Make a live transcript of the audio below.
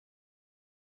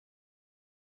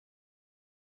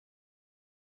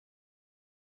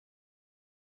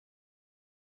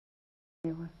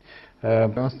Jól.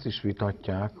 Azt is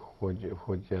vitatják,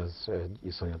 hogy ez egy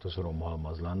iszonyatos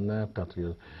romhalmaz lenne, tehát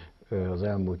hogy az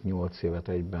elmúlt 8 évet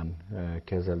egyben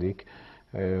kezelik,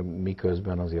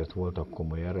 miközben azért voltak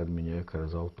komoly eredmények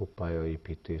az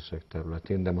autópályaépítések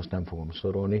területén, de most nem fogom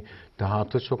sorolni.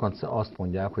 Tehát, hogy sokan azt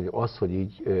mondják, hogy az, hogy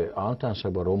így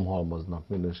általánosságban romhalmaznak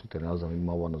minősíteni az, ami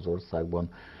ma van az országban,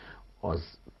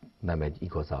 az nem egy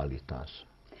igaz állítás.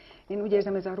 Én úgy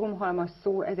érzem, ez a romhalmaz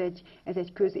szó, ez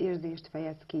egy közérzést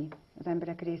fejez ki az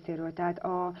emberek részéről. Tehát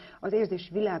az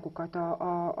érzésvilágukat,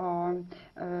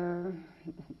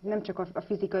 nem csak a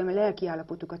fizikai, hanem a lelki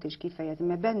állapotukat is kifejezi,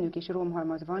 mert bennük is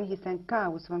romhalmaz van, hiszen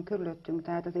káosz van körülöttünk,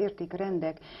 tehát az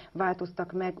értékrendek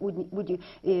változtak meg, úgy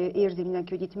érzi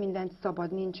mindenki, hogy itt minden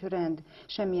szabad, nincs rend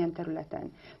semmilyen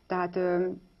területen. Tehát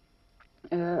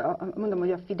mondom,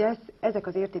 hogy a Fidesz ezek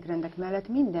az értékrendek mellett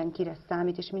mindenkire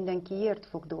számít, és mindenkiért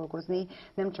fog dolgozni,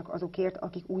 nem csak azokért,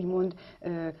 akik úgymond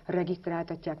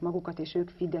regisztráltatják magukat, és ők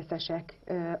fideszesek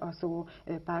a szó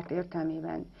párt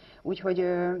értelmében. Úgyhogy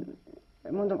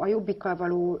mondom, a Jobbikkal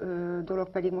való dolog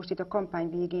pedig most itt a kampány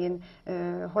végén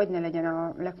hagy ne legyen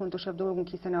a legfontosabb dolgunk,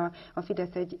 hiszen a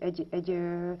Fidesz egy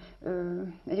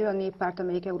olyan néppárt,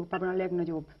 amelyik Európában a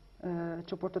legnagyobb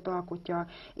csoportot alkotja,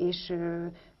 és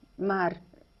már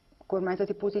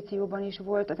kormányzati pozícióban is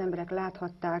volt, az emberek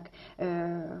láthatták,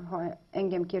 ha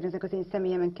engem kérdezek az én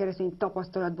személyemen keresztül, én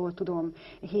tapasztalatból tudom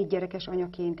 7 gyerekes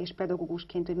anyaként és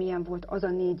pedagógusként, hogy milyen volt az a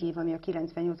 4 év, ami a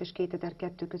 98 és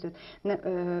 2002 között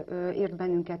ért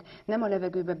bennünket. Nem a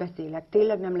levegőbe beszélek,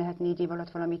 tényleg nem lehet 4 év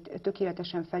alatt valamit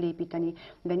tökéletesen felépíteni,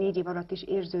 de 4 év alatt is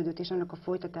érződött, és annak a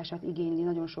folytatását igényli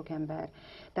nagyon sok ember.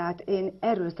 Tehát én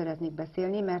erről szeretnék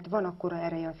beszélni, mert van akkora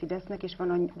ereje a Fidesznek, és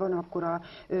van akkora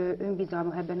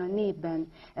önbizalma ebben a népben,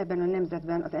 ebben a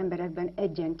nemzetben, az emberekben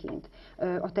egyenként,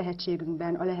 a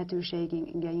tehetségünkben, a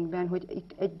lehetőségeinkben, hogy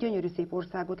itt egy gyönyörű szép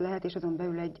országot lehet, és azon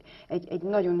belül egy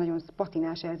nagyon-nagyon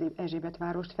patinás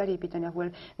Erzsébetvárost felépíteni,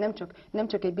 ahol nem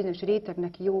csak egy bizonyos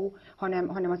rétegnek jó,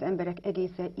 hanem az emberek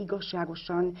egészen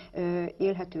igazságosan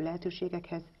élhető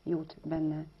lehetőségekhez jut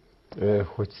benne.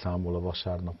 Hogy számol a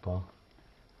vasárnappal?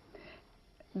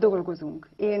 Dolgozunk.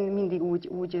 Én mindig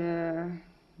úgy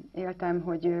éltem,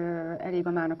 hogy elég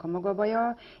a mának a maga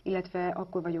baja, illetve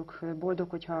akkor vagyok boldog,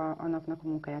 hogyha a napnak a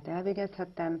munkáját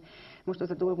elvégezhettem. Most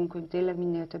az a dolgunk, hogy tényleg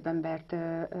minél több embert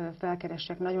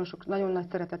felkeressek, nagyon nagy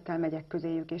szeretettel megyek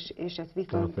közéjük, és ezt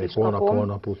viszont is kapom.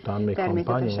 Holnap után még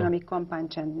természetesen, amíg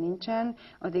kampánycsend nincsen,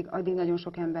 addig nagyon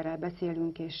sok emberrel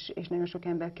beszélünk, és nagyon sok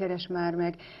ember keres már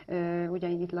meg. Ugye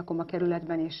én itt lakom a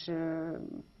kerületben, és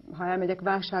ha elmegyek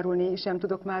vásárolni, sem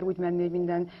tudok már úgy menni, hogy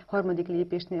minden harmadik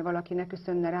lépésnél valaki ne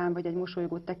köszönne rám, vagy egy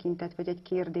mosolygó tekintet, vagy egy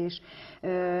kérdés.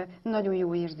 Nagyon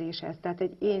jó érzés ez. Tehát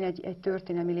én egy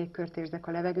történelmi légkört érzek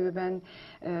a levegőben,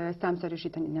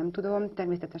 számszerűsíteni nem tudom.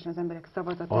 Természetesen az emberek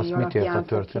szavazatai alapján fog kiderülni. Azt mit ért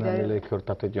a történelmi légkör?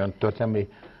 Tehát egy olyan történelmi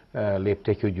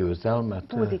léptékű győzelmet?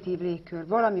 Pozitív légkör.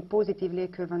 Valami pozitív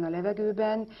légkör van a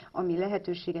levegőben, ami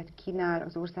lehetőséget kínál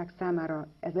az ország számára.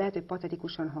 Ez lehet, hogy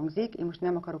patetikusan hangzik. Én most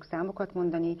nem akarok számokat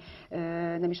mondani,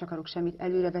 nem is akarok semmit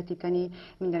előrevetíteni.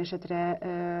 Minden esetre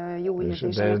jó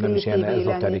érzésnek nem is ilyen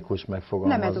ezoterikus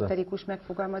megfogalmazás? Nem ezoterikus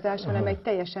megfogalmazás, hanem egy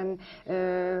teljesen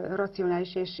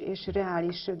racionális és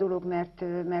reális dolog,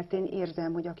 mert én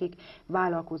érzem, hogy akik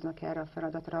vállalkoznak erre a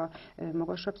feladatra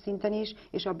magasabb szinten is,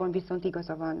 és abban viszont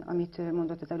igaza van, amit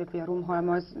mondott az előbb, hogy a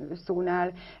romhalmaz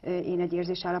szónál én egy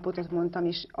érzésállapotot mondtam,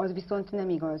 és az viszont nem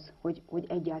igaz, hogy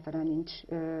egyáltalán nincs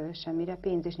semmire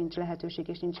pénz, és nincs lehetőség,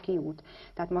 és nincs kiút.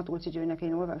 Tehát Matolcsi Györgynek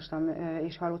én olvastam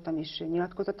és hallottam is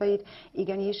nyilatkozatait.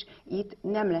 Igenis, itt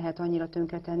nem lehet annyira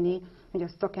tönkretenni, hogy a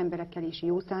szakemberekkel és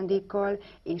jó szándékkal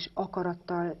és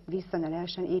akarattal vissza ne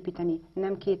lehessen építeni,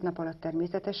 nem 2 nap alatt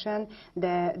természetesen,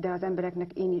 de az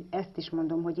embereknek én ezt is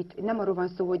mondom, hogy itt nem arról van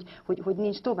szó, hogy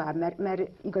nincs tovább, mert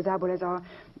igazából ez a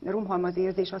romhalmaz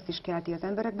érzés azt is kelti az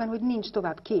emberekben, hogy nincs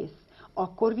tovább, kész.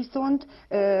 Akkor viszont,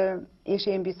 és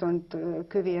én viszont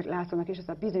Kövér Lászlónak is ez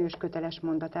a bizonyos köteles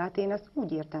mondatát, én ezt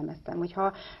úgy értelmeztem, hogy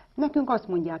ha nekünk azt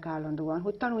mondják állandóan,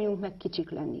 hogy tanuljunk meg kicsik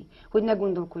lenni, hogy ne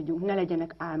gondolkodjunk, ne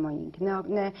legyenek álmaink,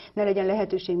 ne legyen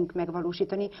lehetőségünk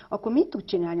megvalósítani, akkor mit tud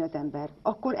csinálni az ember?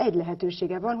 Akkor egy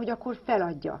lehetősége van, hogy akkor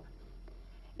feladja.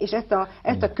 És ezt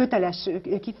a köteles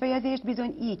kifejezést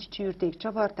bizony így csűrték,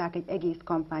 csavarták egy egész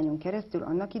kampányon keresztül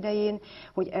annak idején,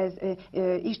 hogy ez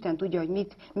Isten tudja, hogy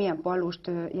milyen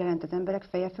pallóst jelent az emberek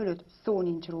feje fölött, szó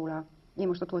nincs róla. Én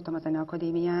most ott voltam a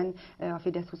Zeneakadémián a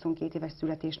Fidesz 22 éves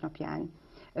születésnapján.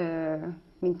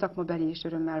 mint szakmabeli is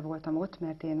örömmel voltam ott,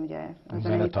 mert én ugye a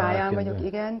zenei pályán vagyok,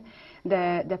 igen,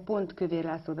 de pont Kövér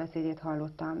László beszédét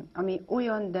hallottam, ami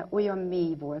olyan, de olyan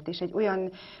mély volt, és egy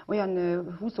olyan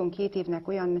 22 évnek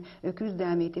olyan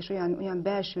küzdelmét, és olyan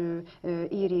belső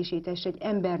érését, és egy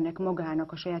embernek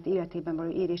magának a saját életében való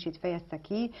érését fejezte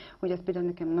ki, hogy ez például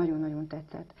nekem nagyon-nagyon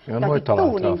tetszett. Ön hogy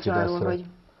talált rá a Fideszre? Arról, hogy...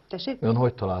 Tessék? Ön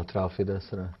hogy talált rá a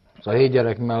Fideszre? A 7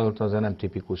 gyerek mellett azért nem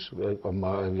tipikus,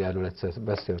 erről egyszer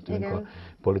beszéltünk, igen, a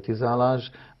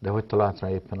politizálás, de hogy talált rá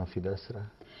éppen a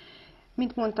Fideszre?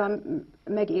 Mint mondtam,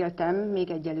 megéltem még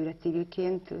egyelőre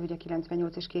civilként, ugye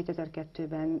 98 és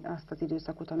 2002-ben azt az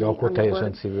időszakot, akkor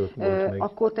teljesen civil volt még.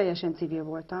 Akkor teljesen civil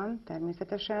voltam,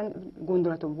 természetesen.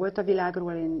 Gondolatom volt a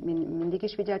világról, én mindig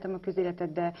is figyeltem a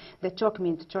közéletet, de csak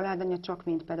mint családanya, csak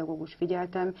mint pedagógus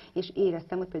figyeltem, és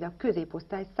éreztem, hogy például a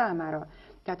középosztály számára,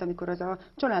 tehát amikor az a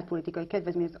családpolitikai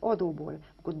kedvezmény az adóból,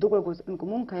 amikor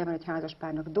munkája van egy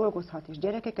házaspárnak, dolgozhat és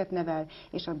gyerekeket nevel,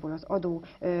 és abból az adó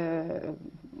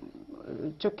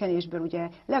csökkenésből ugye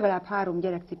legalább 3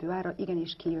 gyerekcipő ára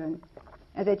igenis kijön.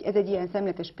 Ez egy ilyen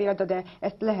szemléletes példa, de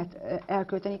ezt lehet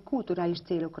elkölteni kulturális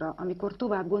célokra, amikor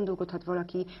tovább gondolkodhat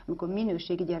valaki, amikor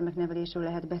minőségi gyermeknevelésről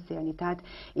lehet beszélni. Tehát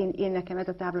én nekem ez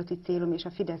a távlati célom, és a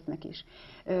Fidesznek is.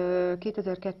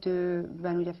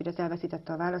 2002-ben ugye a Fidesz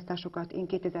elveszítette a választásokat, én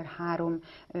 2003.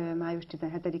 május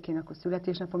 17-én, akkor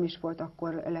születésnapom is volt,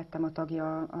 akkor lettem a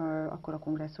tagja akkor a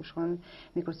kongresszuson,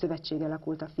 mikor szövetség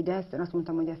alakult a Fidesz. Én azt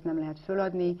mondtam, hogy ezt nem lehet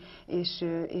föladni,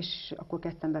 és akkor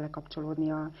kezdtem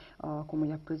belekapcsolódni a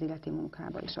komolyabb közéleti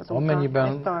munkába is.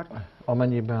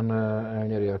 Amennyiben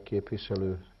elnyeri a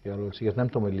képviselőjelöltséget, nem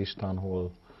tudom, hogy listán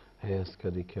hol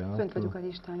helyezkedik el. Fönt vagyok a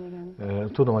listán,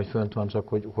 igen. Tudom, hogy fönt van, csak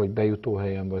hogy bejutó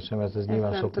helyen vagy sem, ez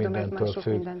nyilván sok mindentől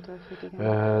függ.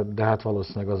 De hát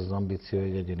valószínűleg az az ambíció,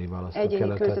 hogy egyéni választókerületet.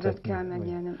 Egyéni körzetet kell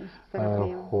megnyernem,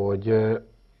 szeretném. Hogy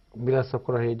mi lesz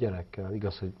akkor a 7 gyerekkel?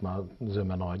 Igaz, hogy már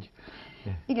zöme nagy.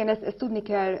 Igen, ezt tudni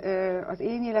kell, az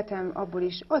én életem abból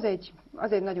is, az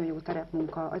egy nagyon jó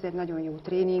terepmunka, az egy nagyon jó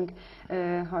tréning,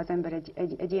 ha az ember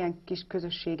egy ilyen kis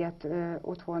közösséget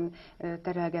otthon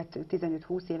terelget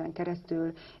 15-20 éven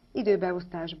keresztül,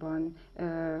 időbeosztásban,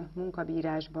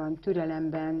 munkabírásban,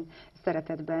 türelemben,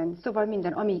 szeretetben, szóval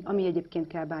minden, ami egyébként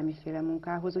kell bármiféle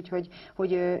munkához,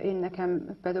 úgyhogy én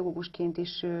nekem pedagógusként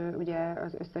is ugye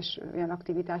az összes olyan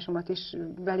aktivitásomat is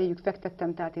beléjük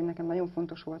fektettem, tehát én nekem nagyon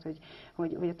fontos volt,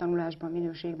 hogy a tanulásban,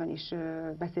 minőségben is,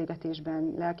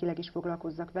 beszélgetésben, lelkileg is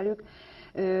foglalkozzak velük,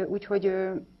 úgyhogy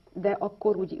de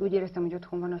akkor úgy éreztem, hogy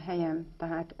otthon van a helyem,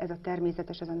 tehát ez a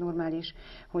természetes, ez a normális,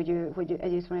 hogy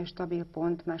egyrészt van egy stabil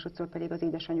pont, másodszor pedig az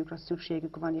édesanyjukra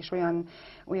szükségük van, és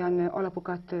olyan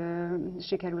alapokat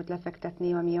sikerült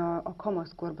lefektetni, ami a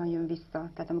kamaszkorban jön vissza.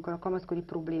 Tehát amikor a kamaszkori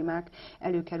problémák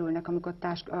előkerülnek, amikor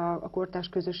a kortárs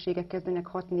közösségek kezdenek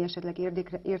hatni, esetleg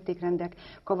értékrendek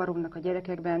kavarognak a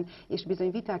gyerekekben, és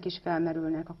bizony viták is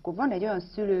felmerülnek, akkor van egy olyan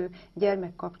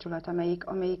szülő-gyermek kapcsolat,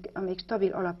 amelyik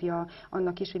stabil alapja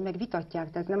annak is, hogy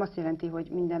megvitatják, tehát ez nem azt jelenti, hogy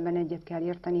mindenben egyet kell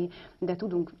érteni, de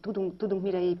tudunk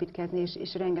mire építkezni,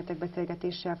 és rengeteg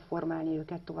beszélgetéssel formálni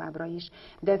őket továbbra is.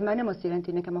 De ez már nem azt jelenti,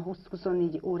 hogy nekem a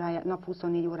nap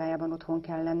 24 órájában otthon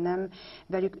kell lennem,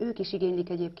 velük ők is igénylik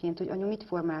egyébként, hogy anyu, mit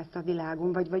formálsz a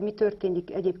világon, vagy mi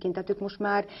történik egyébként, tehát ők most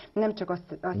már nem csak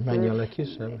azt mennyi a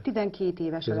legkisebb? 12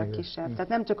 éves a legkisebb, tehát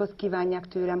nem csak azt kívánják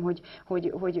tőlem,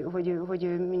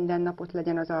 hogy minden nap ott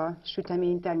legyen az a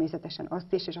sütemény, természetesen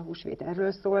azt is, és a húsvét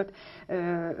erről szól,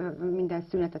 minden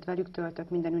szünetet velük töltök,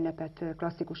 minden ünnepet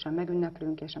klasszikusan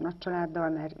megünneplünk, és a nagy családdal,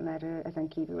 mert ezen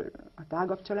kívül a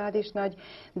tágabb család is nagy,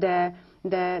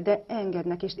 de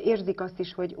engednek, és érzik azt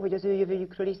is, hogy az ő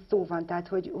jövőjükről is szó van, tehát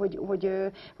hogy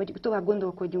tovább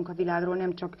gondolkodjunk a világról,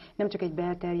 nem csak egy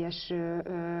belterjes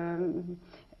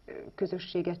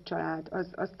közösséget, család.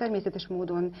 Az természetes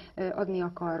módon adni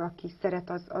akar, aki szeret,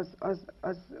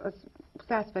 az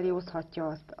 100 felé oszthatja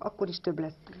azt, akkor is több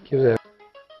lesz.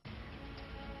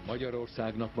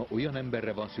 Magyarországnak ma olyan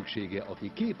emberre van szüksége,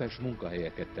 aki képes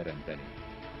munkahelyeket teremteni.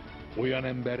 Olyan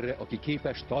emberre, aki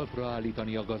képes talpra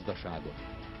állítani a gazdaságot.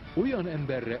 Olyan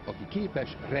emberre, aki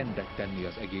képes rendet tenni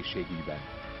az egészségügyben.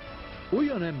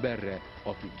 Olyan emberre,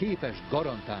 aki képes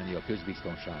garantálni a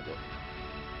közbiztonságot.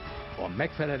 A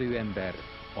megfelelő ember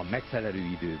a megfelelő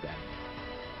időben.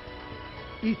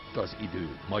 Itt az idő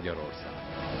Magyarország.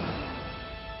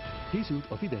 Készült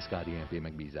a Fidesz KDNP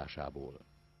megbízásából.